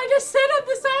 I just sit on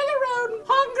the side of the road,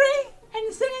 hungry, and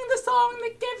singing the song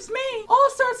that gives me all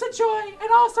sorts of joy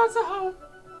and all sorts of hope.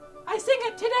 I sing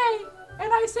it today,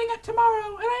 and I sing it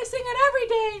tomorrow, and I sing it every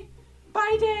day,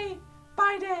 by day,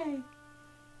 by day.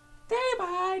 Day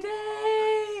by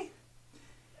day,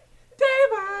 day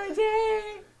by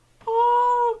day.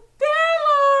 Oh, dear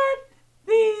Lord,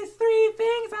 these 3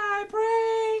 things I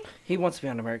pray. He wants to be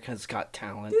on America's Got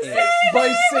Talent.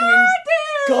 By singing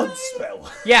Godspell.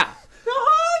 Yeah. The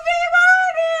whole thing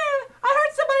I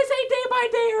heard somebody say day by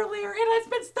day earlier, and it's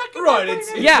been stuck in my brain.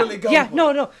 It's Yeah, really gone yeah, for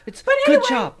no. It's But good anyway,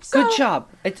 job. so Good job.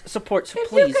 It's support, so If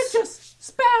please. you could just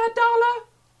spare $1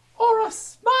 or a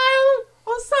smile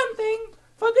or something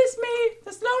for this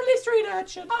lonely street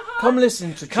urchin. Come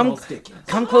listen to Come, Charles Dickens.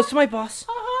 come close to my boss.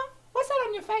 What's that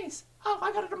on your face? Oh,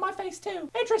 I got it on my face too.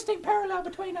 Interesting parallel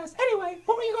between us. Anyway,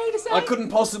 what were you going to say? I couldn't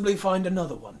possibly find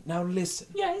another one. Now listen.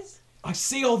 Yes. I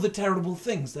see all the terrible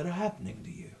things that are happening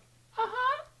to you.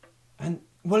 Uh-huh. And,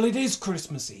 well, it is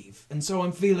Christmas Eve, and so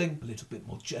I'm feeling a little bit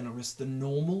more generous than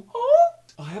normal. Oh?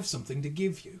 I have something to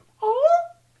give you. Oh?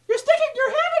 You're sticking your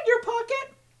hand in your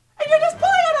pocket, and you're just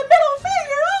pulling out a middle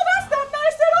finger. Oh, that's not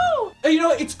nice at all. Hey, you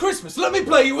know, it's Christmas. Let me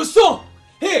play you a song.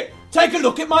 Here, take a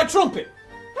look at my trumpet.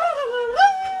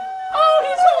 Oh,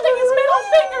 he's holding his middle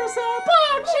fingers up.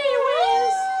 Oh, gee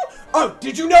whiz. Oh,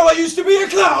 did you know I used to be a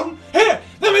clown? Here,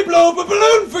 let me blow up a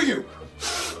balloon for you.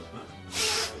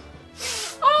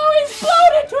 Oh, he's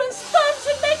blown into his thumbs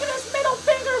and making his middle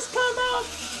fingers come out.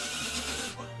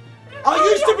 I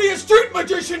used to be a street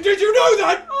magician. Did you know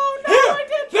that? Oh, no, Here, I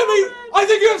didn't let know me. that. I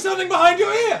think you have something behind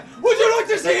your ear. Would you like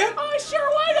to see it? Oh, sure,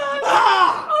 why not?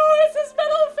 Ah! Oh, it's his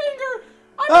middle finger.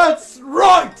 That's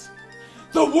right.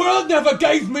 The world never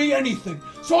gave me anything,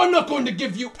 so I'm not going to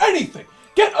give you anything.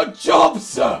 Get a job,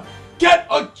 sir. Get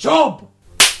a job.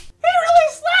 He really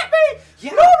slapped me.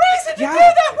 Yeah. No reason to do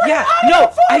that. We're Yeah, out no,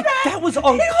 of the format. that was He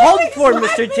uncalled really for,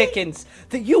 slapped Mr. me. Dickens.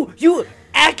 That you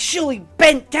actually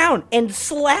bent down and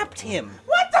slapped him.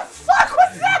 What the fuck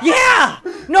was that? Yeah,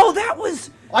 no, that was.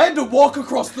 I had to walk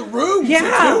across the room Yeah, to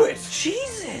do it.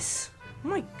 Jesus. Oh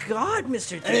my God, Mr.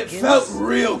 Dickens. And it felt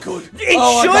real good. It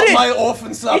I shouldn't. got my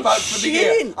orphan slap It out for the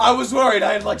year. shouldn't. I was worried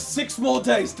I had like 6 more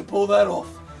days to pull that off.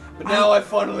 But now I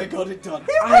finally got it done.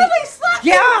 He really slapped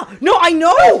me. Yeah, no, I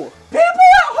know. People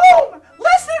at home,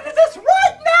 listening to this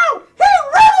right now, he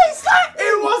really slapped me.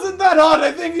 It wasn't that hard.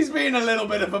 I think he's being a little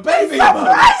bit of a baby Surprise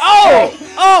about it. me.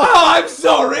 Oh, I'm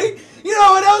sorry. You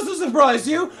know what else will surprise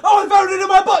you? Oh, I found it in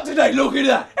my butt today. Look at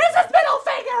that. It's his middle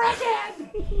finger again.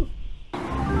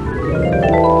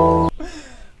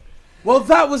 Well,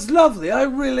 that was lovely. I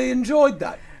really enjoyed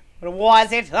that.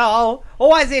 Was it though?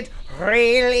 Was it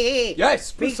really?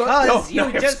 Yes, Because no, you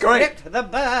it was just great. flipped the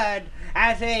bird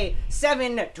as a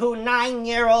 7 to 9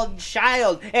 year old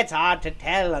child. It's hard to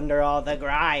tell under all the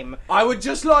grime. I would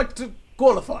just like to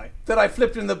qualify that I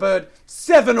flipped in the bird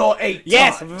 7 or 8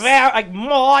 Yes, times. like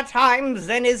more times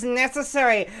than is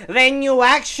necessary. Then you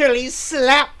actually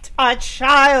slapped a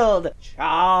child.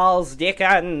 Charles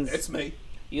Dickens. It's me.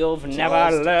 You've Charles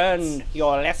never learned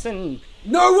your lesson.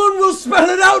 No one will spell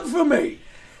it out for me.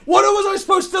 What was I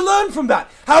supposed to learn from that?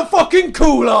 How fucking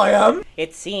cool I am?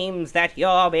 It seems that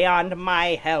you're beyond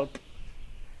my help.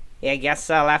 I guess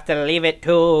I'll have to leave it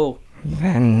to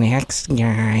the next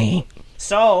guy.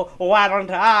 So, why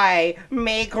don't I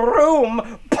make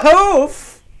room?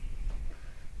 Poof!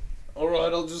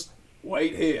 Alright, I'll just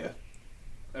wait here.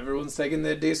 Everyone's taking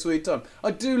their dear sweet time. I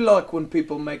do like when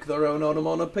people make their own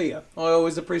onomatopoeia. I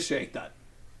always appreciate that.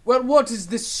 Well, what is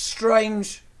this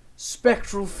strange,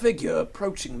 spectral figure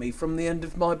approaching me from the end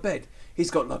of my bed? He's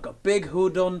got like a big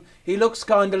hood on. He looks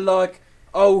kind of like...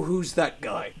 Oh, who's that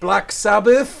guy? Black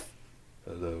Sabbath?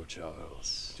 Hello,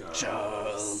 Charles.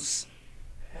 Charles.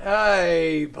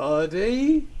 Hey,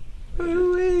 buddy.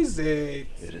 Who is it?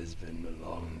 It has been a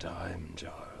long time,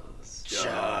 Charles.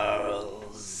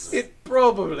 Charles. It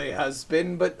probably has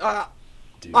been, but I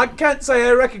can't say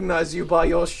I recognize you by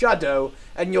your shadow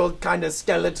and your kind of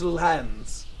skeletal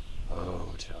hands.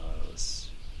 Oh, Charles.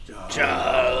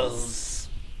 Charles.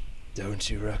 Don't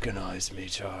you recognize me,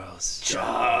 Charles?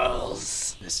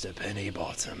 Charles. Mr.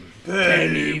 Pennybottom.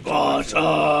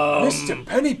 Pennybottom. Mr.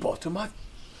 Pennybottom,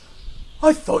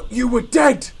 I thought you were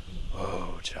dead.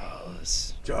 Oh,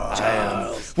 Charles.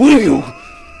 Charles. Will you?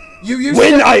 You used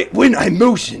When I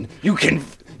motion, you can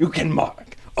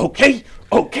mark. Okay?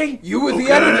 Okay? You were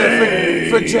the editor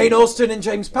for Jane Austen and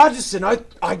James Patterson.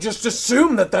 I just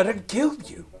assumed that had killed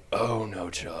you. Oh, no,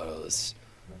 Charles.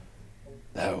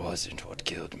 That wasn't what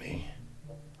killed me.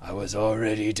 I was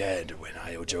already dead when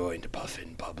I joined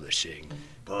Puffin Publishing.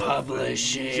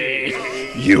 Publishing!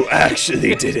 You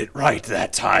actually did it right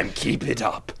that time. Keep it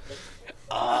up.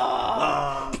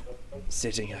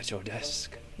 Sitting at your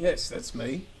desk. Yes, that's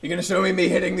me. You're gonna show me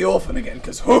hitting the orphan again?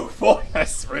 Because, oh boy,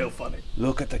 that's real funny.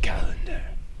 Look at the calendar.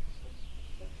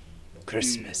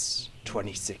 Christmas,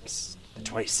 26th, the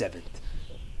 27th,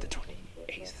 the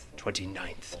 28th,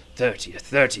 29th, 30th,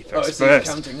 31st, Oh, it's 1st.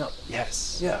 counting up.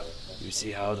 Yes. Yeah. You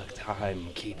see how the time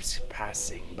keeps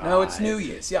passing by. No, it's New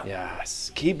Year's, yeah.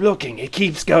 Yes. Keep looking. It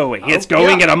keeps going. It's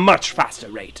going at a much faster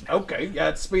rate now. Okay, yeah,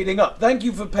 it's speeding up. Thank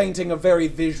you for painting a very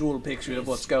visual picture of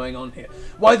what's going on here.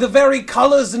 Why, the very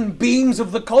colours and beams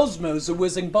of the cosmos are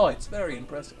whizzing by. It's very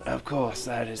impressive. Of course,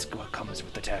 that is what comes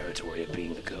with the territory of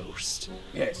being the ghost.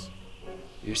 Yes.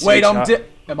 You see, Wait,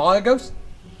 am I a ghost?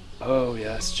 Oh,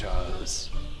 yes, Charles.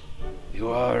 You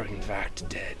are, in fact,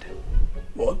 dead.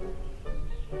 What?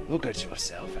 Look at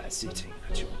yourself as sitting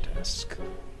at your desk.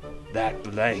 That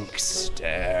blank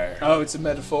stare. Oh, it's a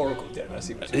metaphorical dead. I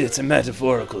see what you're saying. It's a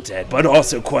metaphorical dead, but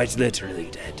also quite literally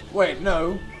dead. Wait,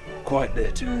 no. Quite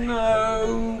literally.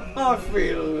 No. I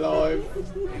feel alive.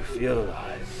 You feel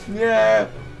alive. Yeah.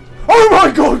 Oh my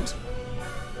god!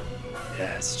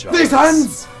 Yes, Charles. These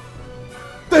hands!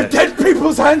 They're dead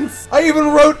people's hands! I even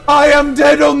wrote I am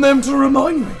dead on them to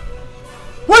remind me.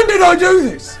 When did I do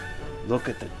this? Look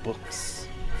at the books,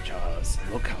 Charles.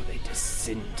 Look how they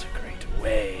disintegrate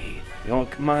away. Your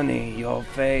money, your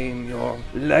fame, your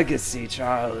legacy,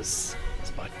 Charles,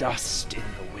 is but dust in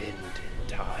the wind in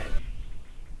time.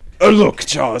 Look,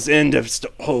 Charles, end of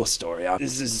whole story.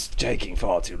 This is taking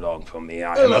far too long for me.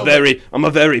 I'm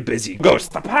a very busy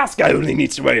ghost. The past guy only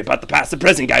needs to worry about the past. The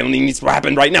present guy only needs to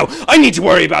happen right now. I need to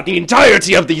worry about the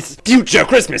entirety of these future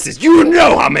Christmases. You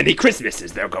know how many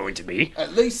Christmases there are going to be.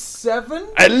 At least 7?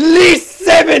 At least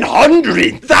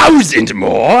 700,000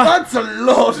 more. That's a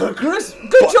lot of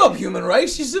Christmas. Good job, human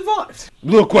race. You survived.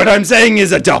 Look, what I'm saying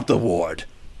is adopt the ward.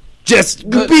 Just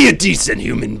be a decent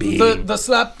human being. The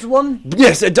slapped one?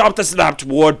 Yes, adopt the slapped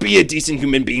ward. Be a decent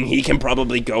human being. He can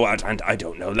probably go out and, I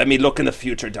don't know, let me look in the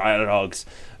future dialogues.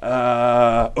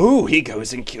 He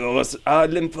goes and cures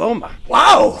lymphoma.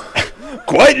 Wow!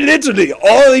 Quite literally,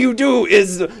 all you do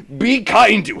is be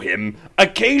kind to him,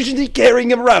 occasionally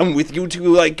carrying him around with you to,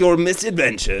 like, your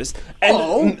misadventures,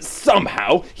 and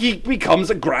somehow he becomes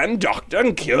a grand doctor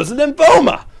and cures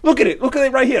lymphoma. Look at it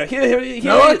right here. Here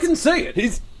no, I can see it.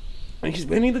 He's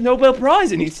winning the Nobel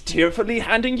Prize, and he's tearfully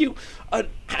handing you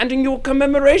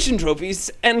commemoration trophies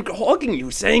and hugging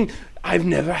you, saying, "I've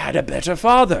never had a better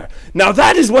father." Now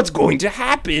that is what's going to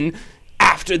happen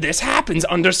after this happens.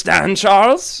 Understand,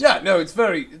 Charles? Yeah, no, it's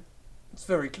very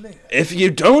clear. If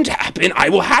you don't happen, I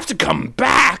will have to come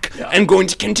back and going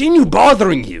to continue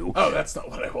bothering you. Oh, that's not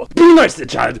what I want. Be nice to the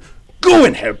child. Go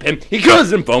and help him. He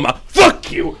cures lymphoma.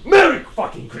 Fuck you. Merry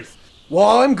fucking Christmas.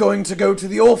 Well, I'm going to go to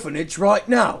the orphanage right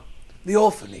now. The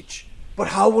orphanage. But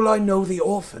how will I know the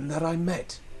orphan that I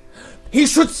met? He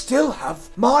should still have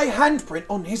my handprint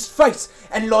on his face,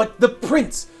 and like the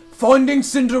prince finding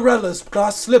Cinderella's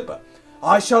glass slipper,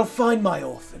 I shall find my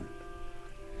orphan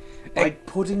by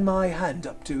putting my hand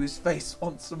up to his face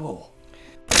once more.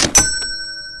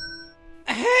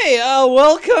 Hey,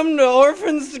 welcome to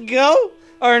Orphans to Go,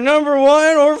 our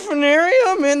 #1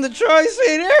 orphanarium in the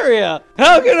tri-state area.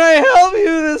 How can I help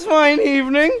you this fine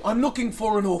evening? I'm looking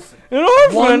for an orphan. An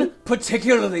orphan? One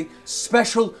particularly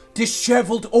special,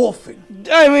 disheveled orphan.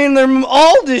 I mean, they're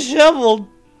all disheveled.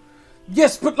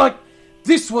 Yes, but like,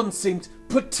 this one seemed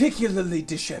particularly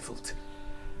disheveled.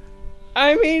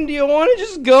 I mean, do you want to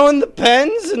just go in the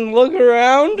pens and look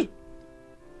around?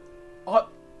 I'm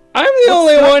the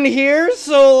only one here,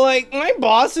 so, like, my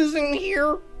boss isn't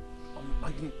here.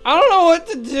 I don't know what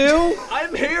to do.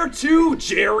 I'm here too,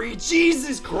 Jerry.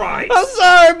 Jesus Christ. I'm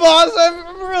sorry, boss.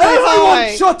 I'm really high.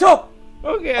 Everyone, shut up!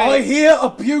 Okay. I hear a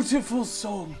beautiful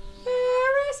song.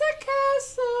 There is a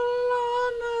castle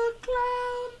on a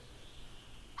cloud.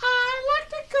 I like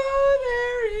to go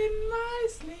there in my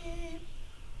sleep.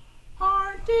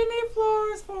 Aren't any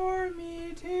floors for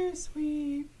me to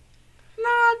sweep?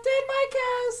 Not in my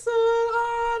castle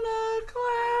on a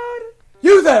cloud.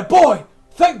 You there, boy!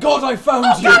 Thank God I found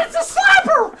you! Oh God, it's a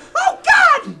slapper! Oh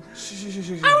God!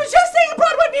 I was just saying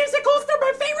Broadway musicals, they're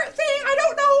my favorite thing. I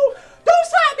don't know. Don't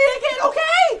slap me again,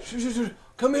 okay?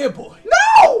 Come here, boy.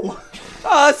 No!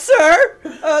 Sir,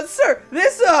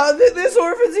 this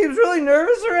orphan seems really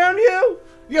nervous around you.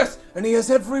 Yes, and he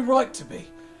has every right to be,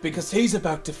 because he's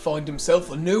about to find himself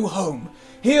a new home.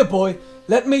 Here, boy,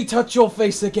 let me touch your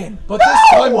face again, but this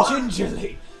time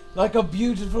gingerly, like a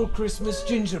beautiful Christmas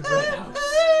gingerbread house.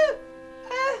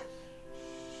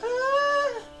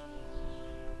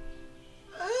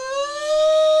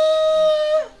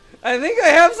 I think I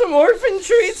have some orphan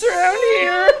treats around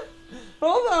here.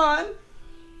 Hold on.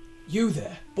 You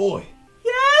there, boy.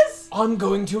 Yes? I'm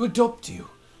going to adopt you.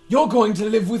 You're going to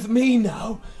live with me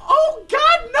now. Oh,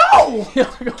 God, no!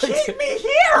 Keep Keep me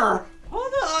here!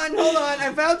 Hold on. I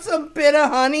found some bit of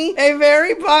honey, a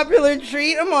very popular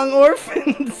treat among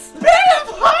orphans. Bit of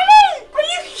honey? Are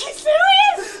you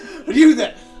serious? You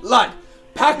there, lad.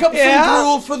 Pack up Yeah? some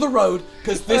gruel for the road,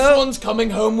 because this one's coming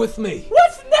home with me.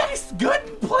 What's next? Good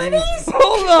and plenties?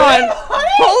 Hold on.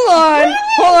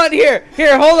 Here,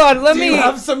 hold on. Let Do me. you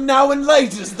have some now and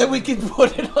laters that we can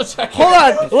put in our jacket? Hold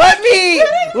on.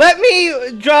 Let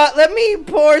me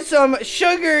pour some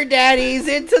sugar daddies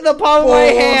into the palm of my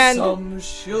hand Some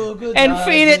sugar and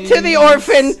feed it to the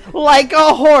orphan like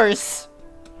a horse.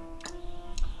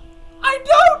 I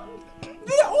don't.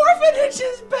 The orphanage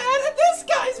is bad and this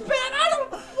guy's bad.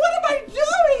 What am I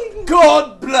doing?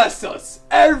 God bless us,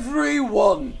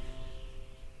 everyone.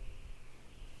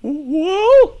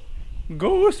 Well,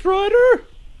 Ghost Rider,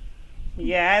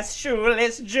 Yes,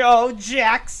 Shoeless Joe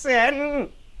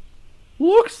Jackson.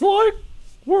 looks like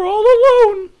we're all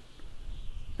alone.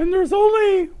 And there's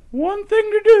only one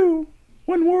thing to do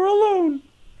when we're alone.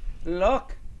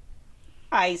 Look,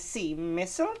 I see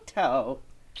mistletoe.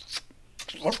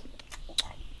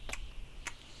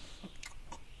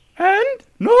 And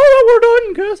now that we're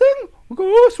done kissing,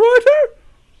 Ghost Rider,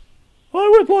 I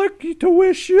would like to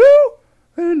wish you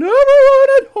and everyone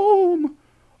at home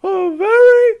a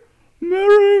very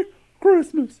Merry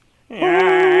Christmas.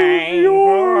 Have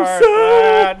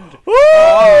yourself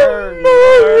a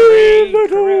merry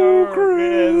little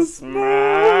Christmas.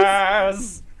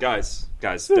 Guys,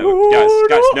 So no,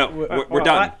 we're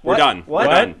done. We're done. What?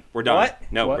 We're done. We're done. What?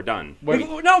 No, What? we're done.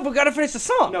 No, we gotta finish the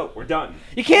song. No, we're done.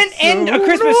 You can't end a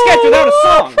Christmas sketch without a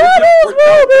song. We're at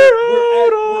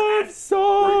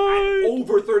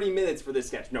over 30 minutes for this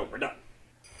sketch. No, we're done.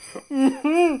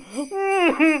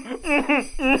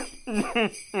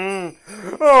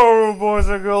 Oh, boys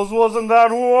and girls, wasn't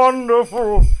that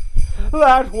wonderful?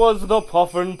 That was the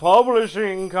Puffin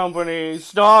Publishing Company,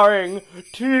 starring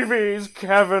TV's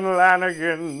Kevin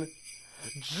Lanigan,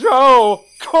 Joe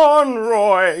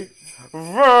Conroy,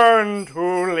 Vern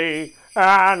Tooley,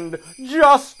 and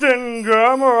Justin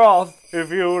Germeroth. If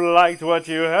you liked what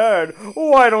you heard,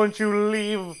 why don't you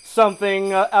leave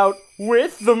something out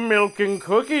with the milk and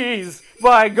cookies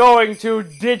by going to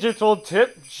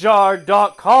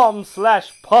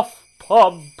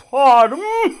digitaltipjar.com/puffpubpod.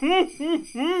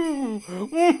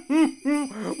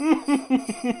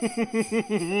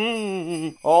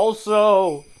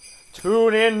 Also,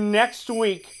 tune in next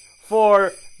week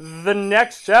for the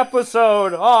next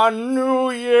episode on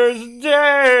New Year's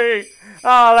Day.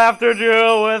 I'll have to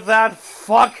deal with that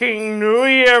fucking New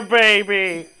Year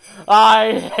baby.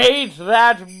 I hate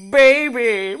that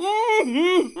baby.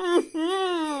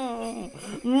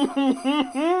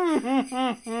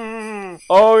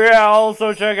 Oh yeah,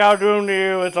 also check out Doom to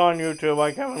You. It's on YouTube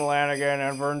by Kevin Lanigan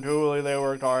and Vern Tooley. They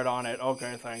worked hard on it.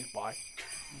 Okay, thanks. Bye.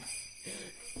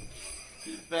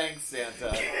 Thanks,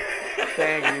 Santa.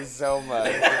 Thank you so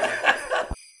much.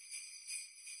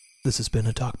 This has been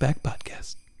a Talkback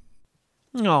Podcast.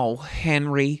 Oh,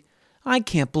 Henry, I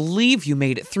can't believe you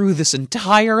made it through this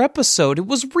entire episode. It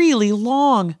was really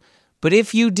long. But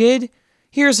if you did,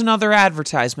 here's another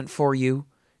advertisement for you.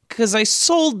 'Cause I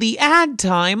sold the ad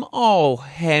time. Oh,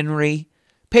 Henry.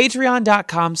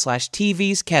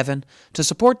 Patreon.com/TVsKevin to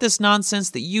support this nonsense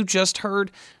that you just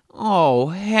heard. Oh,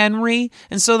 Henry.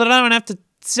 And so that I don't have to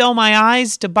sell my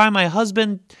eyes to buy my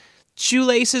husband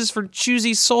shoelaces for shoes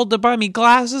he sold to buy me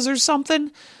glasses or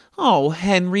something. Oh,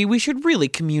 Henry, we should really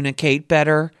communicate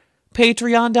better.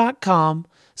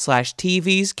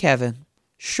 Patreon.com/TVsKevin.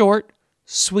 Short,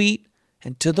 sweet,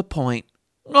 and to the point.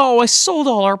 Oh, I sold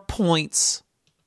all our points.